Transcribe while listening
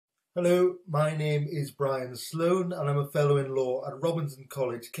Hello, my name is Brian Sloan and I'm a Fellow in Law at Robinson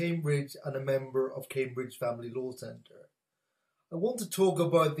College, Cambridge and a member of Cambridge Family Law Centre. I want to talk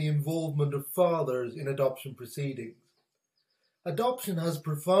about the involvement of fathers in adoption proceedings. Adoption has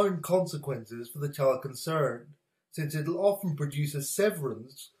profound consequences for the child concerned, since it will often produce a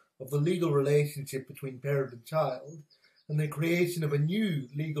severance of the legal relationship between parent and child and the creation of a new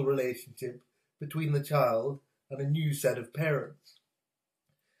legal relationship between the child and a new set of parents.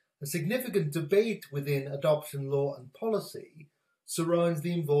 A significant debate within adoption law and policy surrounds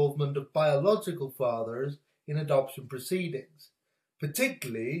the involvement of biological fathers in adoption proceedings,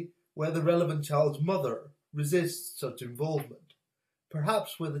 particularly where the relevant child's mother resists such involvement,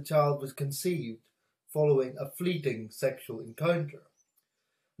 perhaps where the child was conceived following a fleeting sexual encounter.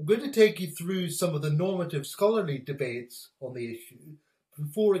 I'm going to take you through some of the normative scholarly debates on the issue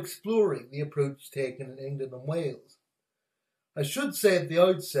before exploring the approach taken in England and Wales. I should say at the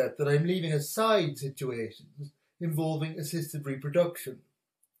outset that I'm leaving aside situations involving assisted reproduction,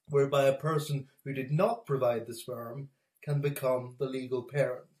 whereby a person who did not provide the sperm can become the legal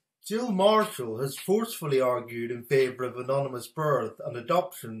parent. Jill Marshall has forcefully argued in favour of anonymous birth and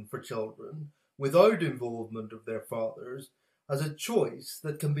adoption for children without involvement of their fathers as a choice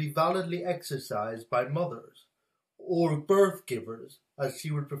that can be validly exercised by mothers, or birth givers as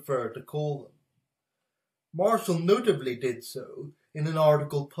she would prefer to call them. Marshall notably did so in an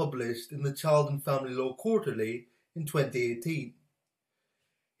article published in the Child and Family Law Quarterly in 2018.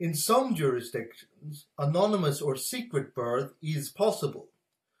 In some jurisdictions, anonymous or secret birth is possible,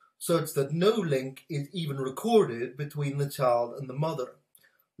 such that no link is even recorded between the child and the mother,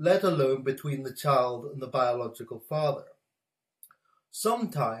 let alone between the child and the biological father.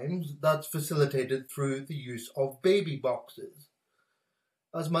 Sometimes that's facilitated through the use of baby boxes.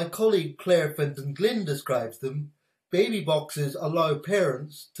 As my colleague Claire Fenton-Glynn describes them, baby boxes allow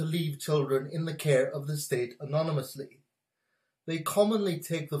parents to leave children in the care of the state anonymously. They commonly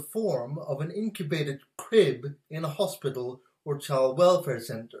take the form of an incubated crib in a hospital or child welfare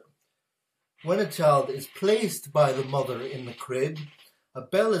centre. When a child is placed by the mother in the crib, a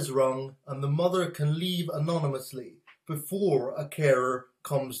bell is rung and the mother can leave anonymously before a carer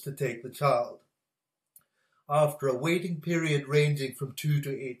comes to take the child. After a waiting period ranging from 2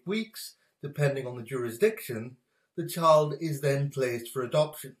 to 8 weeks, depending on the jurisdiction, the child is then placed for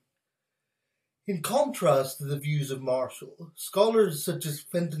adoption. In contrast to the views of Marshall, scholars such as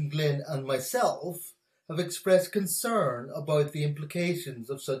Fenton-Glynn and myself have expressed concern about the implications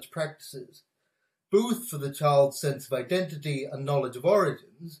of such practices, both for the child's sense of identity and knowledge of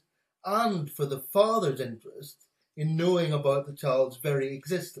origins, and for the father's interest in knowing about the child's very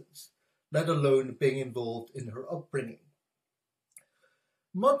existence, let alone being involved in her upbringing.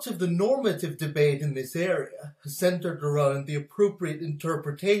 Much of the normative debate in this area has centred around the appropriate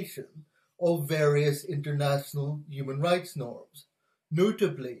interpretation of various international human rights norms,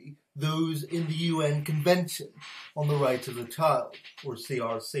 notably those in the UN Convention on the Rights of the Child, or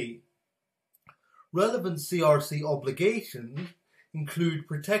CRC. Relevant CRC obligations include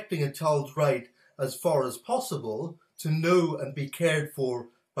protecting a child's right as far as possible to know and be cared for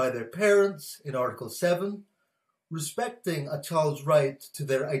by their parents in Article 7, respecting a child's right to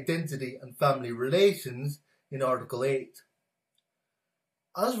their identity and family relations in Article 8.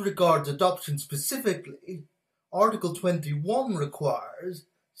 As regards adoption specifically, Article 21 requires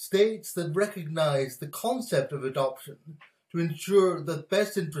states that recognise the concept of adoption to ensure that the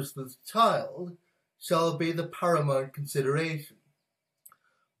best interest of the child shall be the paramount consideration,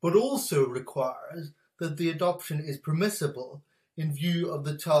 but also requires that the adoption is permissible in view of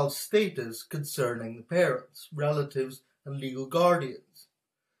the child's status concerning the parents, relatives and legal guardians,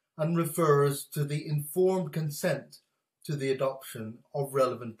 and refers to the informed consent to the adoption of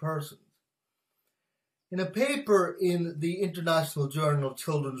relevant persons. In a paper in the International Journal of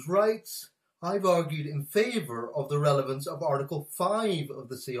Children's Rights, I've argued in favour of the relevance of Article 5 of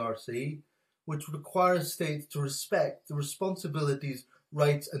the CRC, which requires states to respect the responsibilities,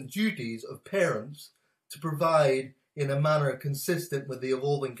 rights and duties of parents to provide in a manner consistent with the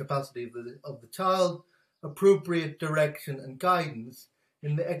evolving capacity of the child, appropriate direction and guidance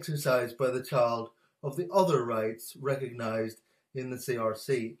in the exercise by the child of the other rights recognised in the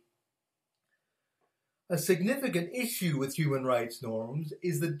CRC. A significant issue with human rights norms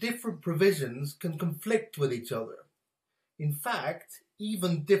is that different provisions can conflict with each other. In fact,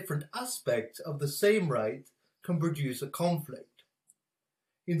 even different aspects of the same right can produce a conflict.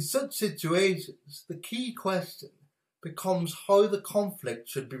 In such situations, the key question becomes how the conflict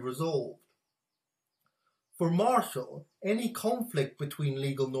should be resolved. For Marshall, any conflict between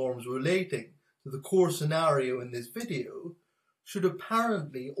legal norms relating to the core scenario in this video should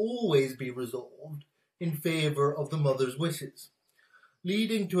apparently always be resolved in favour of the mother's wishes,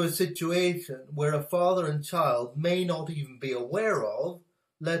 leading to a situation where a father and child may not even be aware of,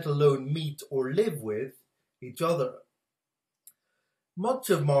 let alone meet or live with, each other. Much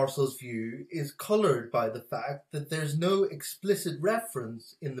of Marshall's view is coloured by the fact that there's no explicit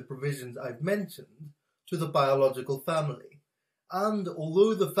reference in the provisions I've mentioned to the biological family, and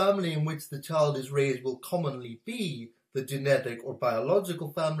although the family in which the child is raised will commonly be the genetic or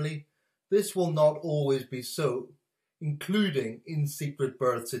biological family, this will not always be so, including in secret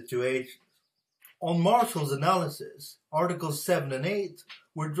birth situations. On Marshall's analysis, Articles 7 and 8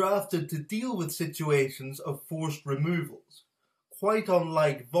 were drafted to deal with situations of forced removals, quite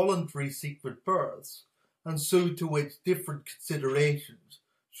unlike voluntary secret births, and so to which different considerations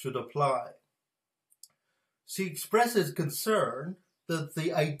should apply. She expresses concern that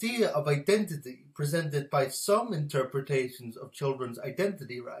the idea of identity presented by some interpretations of children's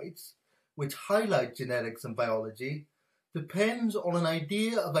identity rights, which highlight genetics and biology, depends on an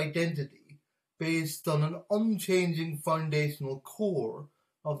idea of identity based on an unchanging foundational core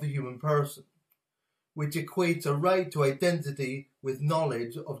of the human person, which equates a right to identity with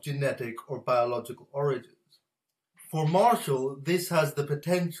knowledge of genetic or biological origins. For Marshall, this has the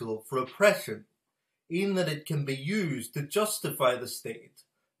potential for oppression, in that it can be used to justify the state,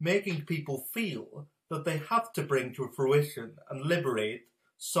 making people feel that they have to bring to fruition and liberate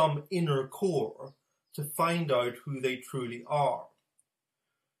some inner core to find out who they truly are.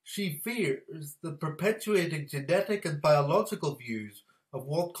 She fears that perpetuating genetic and biological views of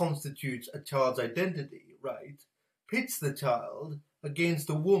what constitutes a child's identity right pits the child against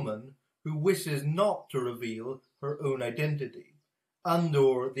a woman who wishes not to reveal her own identity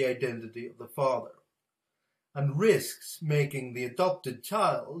and/or the identity of the father, and risks making the adopted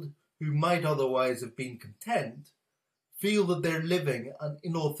child, who might otherwise have been content, feel that they're living an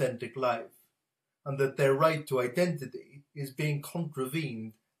inauthentic life, and that their right to identity is being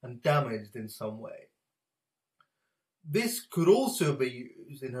contravened and damaged in some way. This could also be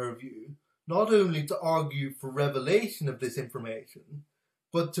used, in her view, not only to argue for revelation of this information,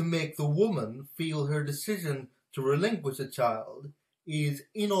 but to make the woman feel her decision to relinquish a child is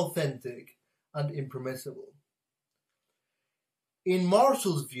inauthentic and impermissible. In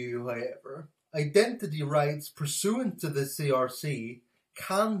Marshall's view, however, identity rights pursuant to the CRC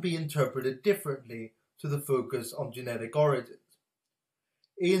can be interpreted differently to the focus on genetic origins,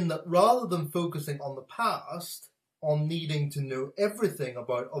 in that rather than focusing on the past, on needing to know everything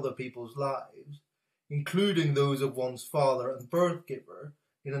about other people's lives, including those of one's father and birth giver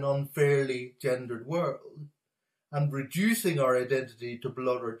in an unfairly gendered world, and reducing our identity to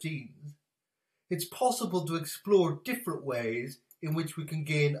blood or genes, it's possible to explore different ways in which we can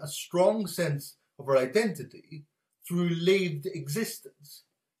gain a strong sense of our identity through lived existence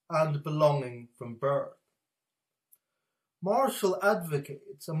and belonging from birth. Marshall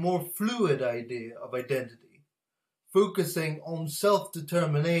advocates a more fluid idea of identity, focusing on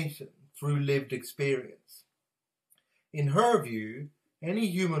self-determination through lived experience. In her view, any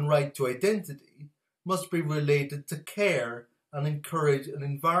human right to identity must be related to care and encourage an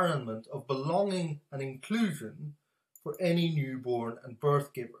environment of belonging and inclusion for any newborn and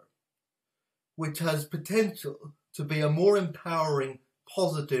birth giver, which has potential to be a more empowering,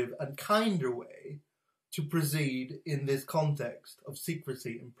 positive and kinder way to proceed in this context of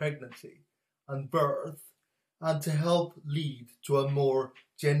secrecy in pregnancy and birth, and to help lead to a more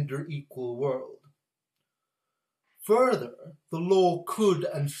gender-equal world. Further, the law could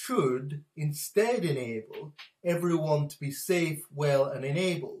and should instead enable everyone to be safe, well and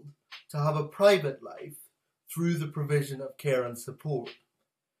enabled to have a private life through the provision of care and support,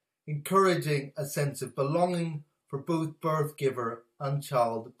 encouraging a sense of belonging for both birth giver and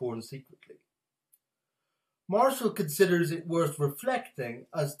child born secretly. Marshall considers it worth reflecting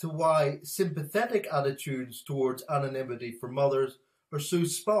as to why sympathetic attitudes towards anonymity for mothers are so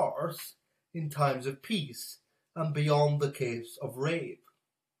sparse in times of peace and beyond the case of rape.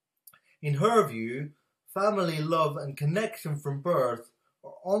 In her view, family love and connection from birth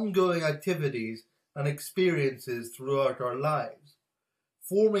are ongoing activities and experiences throughout our lives,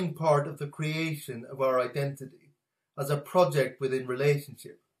 forming part of the creation of our identity as a project within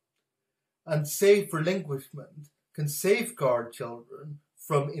relationship. And safe relinquishment can safeguard children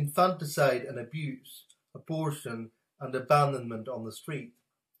from infanticide and abuse, abortion and abandonment on the street,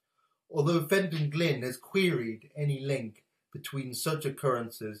 although Fenton-Glynn has queried any link between such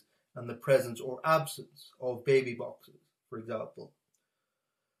occurrences and the presence or absence of baby boxes, for example.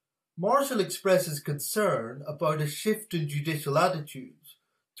 Marshall expresses concern about a shift in judicial attitudes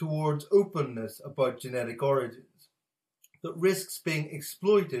towards openness about genetic origins, that risks being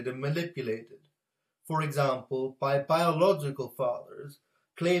exploited and manipulated, for example, by biological fathers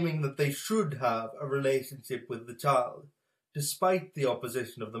claiming that they should have a relationship with the child, despite the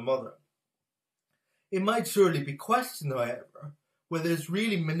opposition of the mother. It might surely be questioned, however, whether it's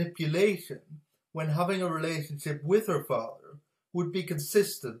really manipulation when having a relationship with her father would be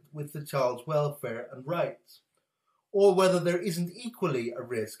consistent with the child's welfare and rights, or whether there isn't equally a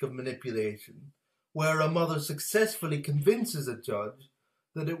risk of manipulation where a mother successfully convinces a judge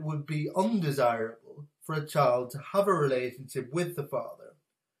that it would be undesirable for a child to have a relationship with the father,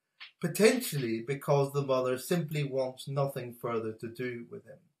 potentially because the mother simply wants nothing further to do with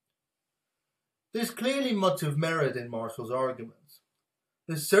him. There's clearly much of merit in Marshall's arguments.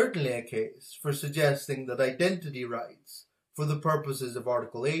 There's certainly a case for suggesting that identity rights, for the purposes of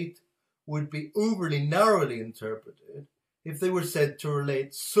Article 8, would be overly narrowly interpreted if they were said to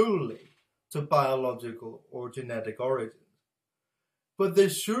relate solely to biological or genetic origins. But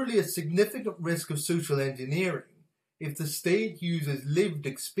there's surely a significant risk of social engineering if the state uses lived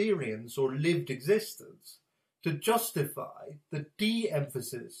experience or lived existence to justify the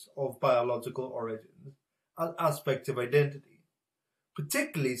de-emphasis of biological origins as aspects of identity,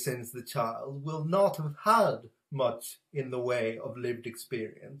 particularly since the child will not have had much in the way of lived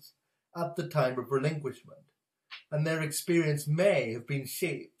experience at the time of relinquishment, and their experience may have been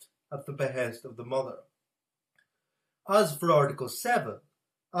shaped at the behest of the mother. As for Article 7,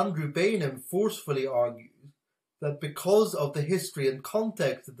 Andrew Bainham forcefully argues that because of the history and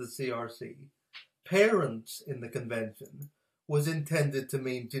context of the CRC, parents in the Convention was intended to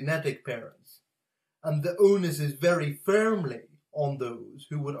mean genetic parents, and the onus is very firmly on those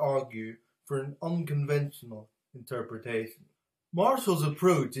who would argue for an unconventional interpretation. Marshall's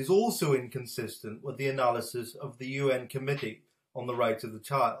approach is also inconsistent with the analysis of the UN Committee on the Rights of the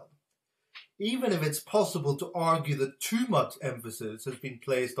Child. Even if it's possible to argue that too much emphasis has been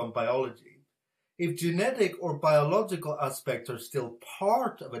placed on biology, if genetic or biological aspects are still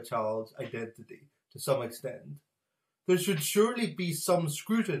part of a child's identity to some extent, there should surely be some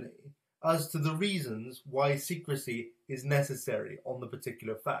scrutiny as to the reasons why secrecy is necessary on the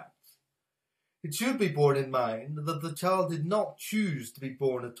particular facts. It should be borne in mind that the child did not choose to be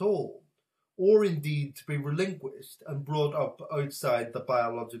born at all, or indeed to be relinquished and brought up outside the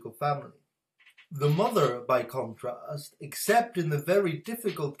biological family. The mother, by contrast, except in the very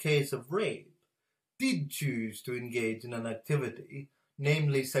difficult case of rape, did choose to engage in an activity,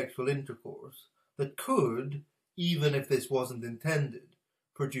 namely sexual intercourse, that could, even if this wasn't intended,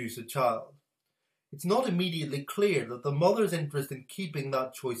 produce a child. It's not immediately clear that the mother's interest in keeping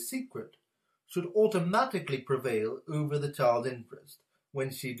that choice secret should automatically prevail over the child's interest when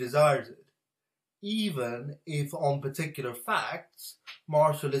she desires it, even if on particular facts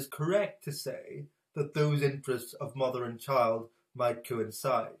Marshall is correct to say that those interests of mother and child might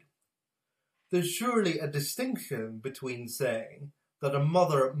coincide. There's surely a distinction between saying that a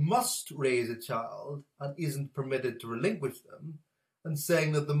mother must raise a child and isn't permitted to relinquish them, and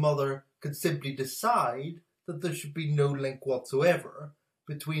saying that the mother could simply decide that there should be no link whatsoever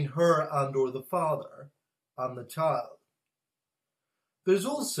between her and or the father and the child. There's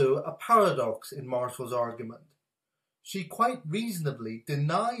also a paradox in Marshall's argument. She quite reasonably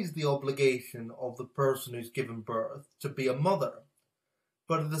denies the obligation of the person who's given birth to be a mother,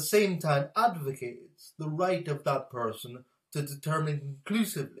 but at the same time advocates the right of that person to determine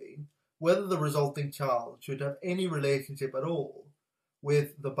conclusively whether the resulting child should have any relationship at all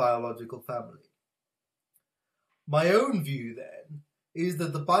with the biological family. My own view, then, is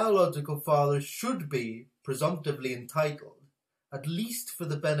that the biological father should be presumptively entitled, at least for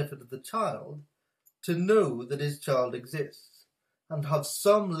the benefit of the child, to know that his child exists and have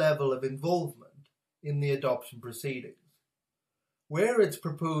some level of involvement in the adoption proceedings. Where it's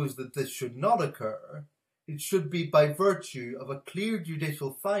proposed that this should not occur, it should be by virtue of a clear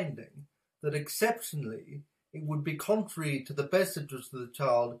judicial finding that exceptionally it would be contrary to the best interest of the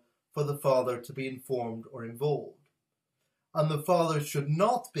child for the father to be informed or involved, and the father should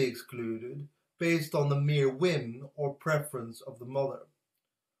not be excluded based on the mere whim or preference of the mother.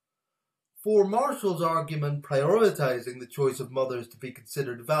 For Marshall's argument prioritizing the choice of mothers to be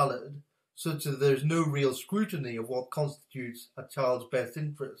considered valid, such that there is no real scrutiny of what constitutes a child's best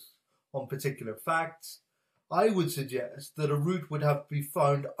interests on particular facts, I would suggest that a route would have to be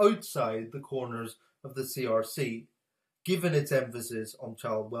found outside the corners of the CRC, given its emphasis on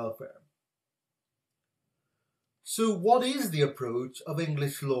child welfare. So what is the approach of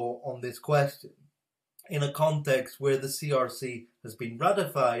English law on this question, in a context where the CRC has been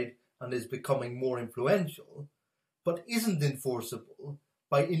ratified and is becoming more influential, but isn't enforceable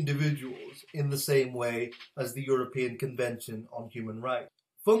by individuals in the same way as the European Convention on Human Rights.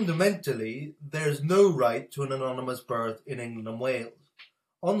 Fundamentally, there is no right to an anonymous birth in England and Wales.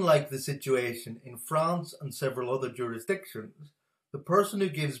 Unlike the situation in France and several other jurisdictions, the person who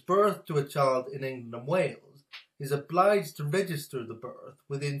gives birth to a child in England and Wales is obliged to register the birth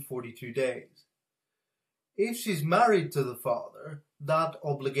within 42 days. If she's married to the father, that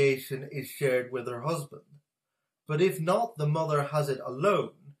obligation is shared with her husband. But if not, the mother has it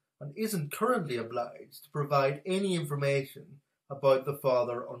alone and isn't currently obliged to provide any information about the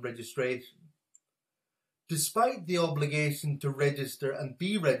father on registration. Despite the obligation to register and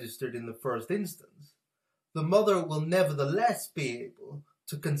be registered in the first instance, the mother will nevertheless be able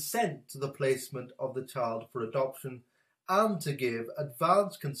to consent to the placement of the child for adoption and to give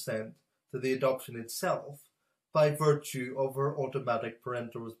advance consent to the adoption itself by virtue of her automatic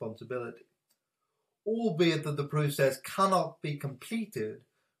parental responsibility, albeit that the process cannot be completed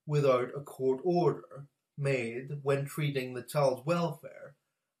without a court order made when treating the child's welfare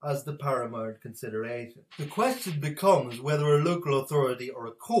as the paramount consideration. The question becomes whether a local authority or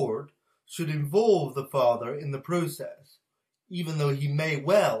a court should involve the father in the process, even though he may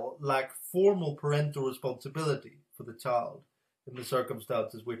well lack formal parental responsibility for the child in the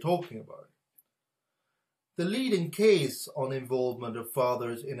circumstances we're talking about. The leading case on involvement of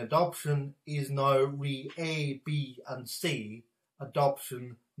fathers in adoption is now Re A, B and C,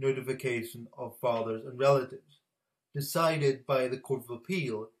 Adoption Notification of Fathers and Relatives, decided by the Court of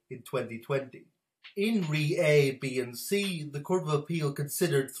Appeal in 2020. In Re A, B and C, the Court of Appeal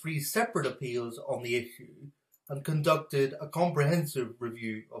considered 3 separate appeals on the issue and conducted a comprehensive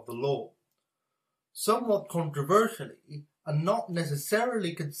review of the law. Somewhat controversially, and not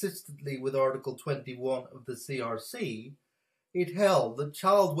necessarily consistently with Article 21 of the CRC, it held that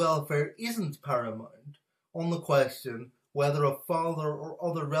child welfare isn't paramount on the question whether a father or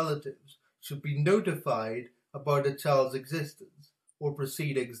other relatives should be notified about a child's existence or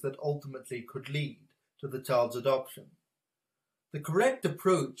proceedings that ultimately could lead to the child's adoption. The correct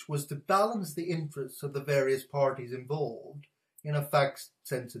approach was to balance the interests of the various parties involved in a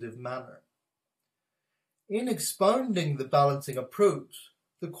fact-sensitive manner. In expounding the balancing approach,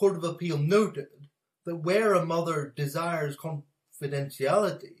 the Court of Appeal noted that where a mother desires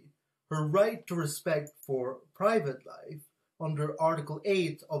confidentiality, her right to respect for private life under Article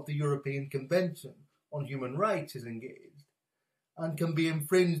 8 of the European Convention on Human Rights is engaged, and can be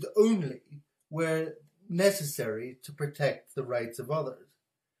infringed only where necessary to protect the rights of others.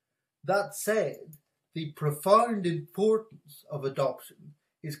 That said, the profound importance of adoption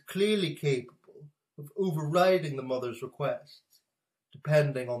is clearly capable of overriding the mother's requests,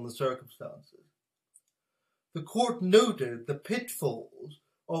 depending on the circumstances. The court noted the pitfalls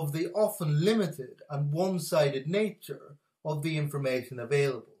of the often limited and one-sided nature of the information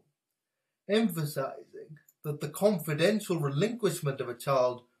available, emphasizing that the confidential relinquishment of a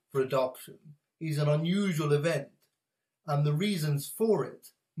child for adoption is an unusual event, and the reasons for it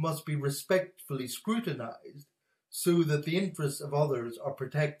must be respectfully scrutinized so that the interests of others are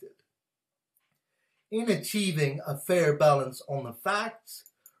protected. In achieving a fair balance on the facts,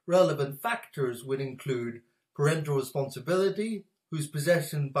 relevant factors would include parental responsibility, whose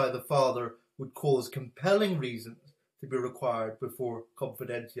possession by the father would cause compelling reasons to be required before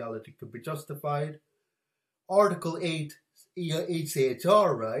confidentiality could be justified, Article 8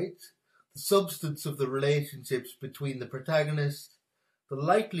 HCHR rights, the substance of the relationships between the protagonists, the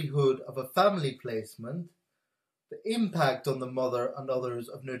likelihood of a family placement, the impact on the mother and others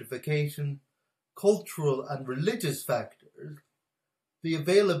of notification, cultural and religious factors, the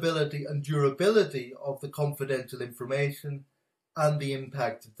availability and durability of the confidential information, and the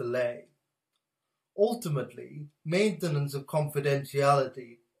impact of delay. Ultimately, maintenance of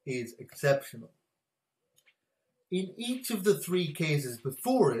confidentiality is exceptional. In each of the 3 cases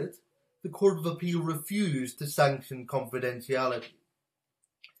before it, the Court of Appeal refused to sanction confidentiality.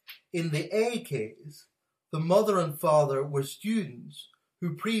 In the A case, the mother and father were students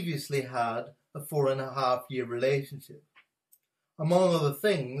who previously had a 4.5-year relationship. Among other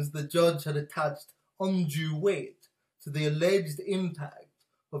things, the judge had attached undue weight to the alleged impact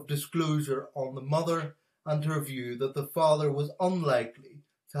of disclosure on the mother and her view that the father was unlikely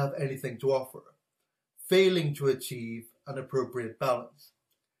to have anything to offer, failing to achieve an appropriate balance.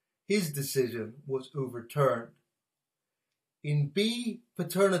 His decision was overturned. In B,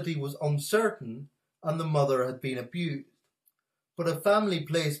 paternity was uncertain and the mother had been abused, but a family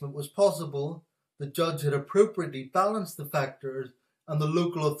placement was possible. The judge had appropriately balanced the factors and the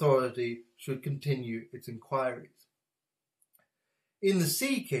local authority should continue its inquiries. In the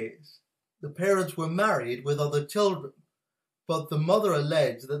C case, the parents were married with other children, but the mother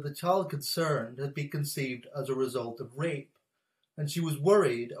alleged that the child concerned had been conceived as a result of rape, and she was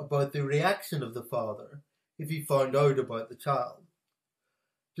worried about the reaction of the father if he found out about the child.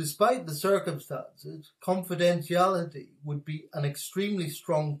 Despite the circumstances, confidentiality would be an extremely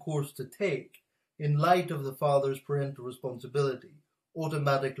strong course to take in light of the father's parental responsibility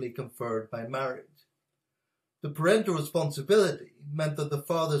automatically conferred by marriage. The parental responsibility meant that the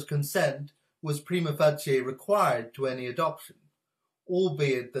father's consent was prima facie required to any adoption,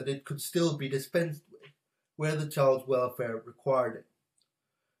 albeit that it could still be dispensed with, where the child's welfare required it.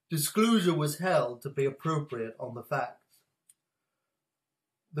 Disclosure was held to be appropriate on the facts.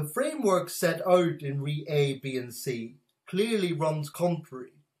 The framework set out in Re A, B and C clearly runs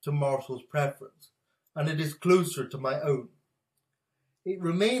contrary to Marshall's preference, and it is closer to my own. It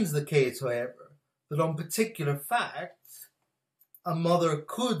remains the case, however, that on particular facts, a mother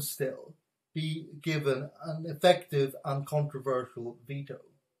could still be given an effective and controversial veto.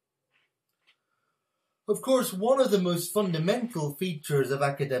 Of course, one of the most fundamental features of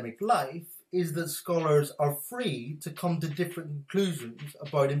academic life is that scholars are free to come to different conclusions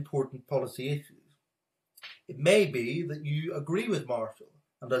about important policy issues. It may be that you agree with Marshall,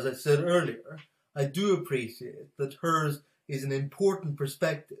 and as I said earlier, I do appreciate that hers is an important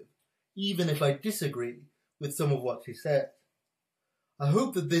perspective, even if I disagree with some of what she said. I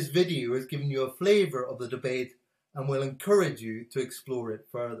hope that this video has given you a flavour of the debate and will encourage you to explore it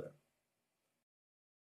further.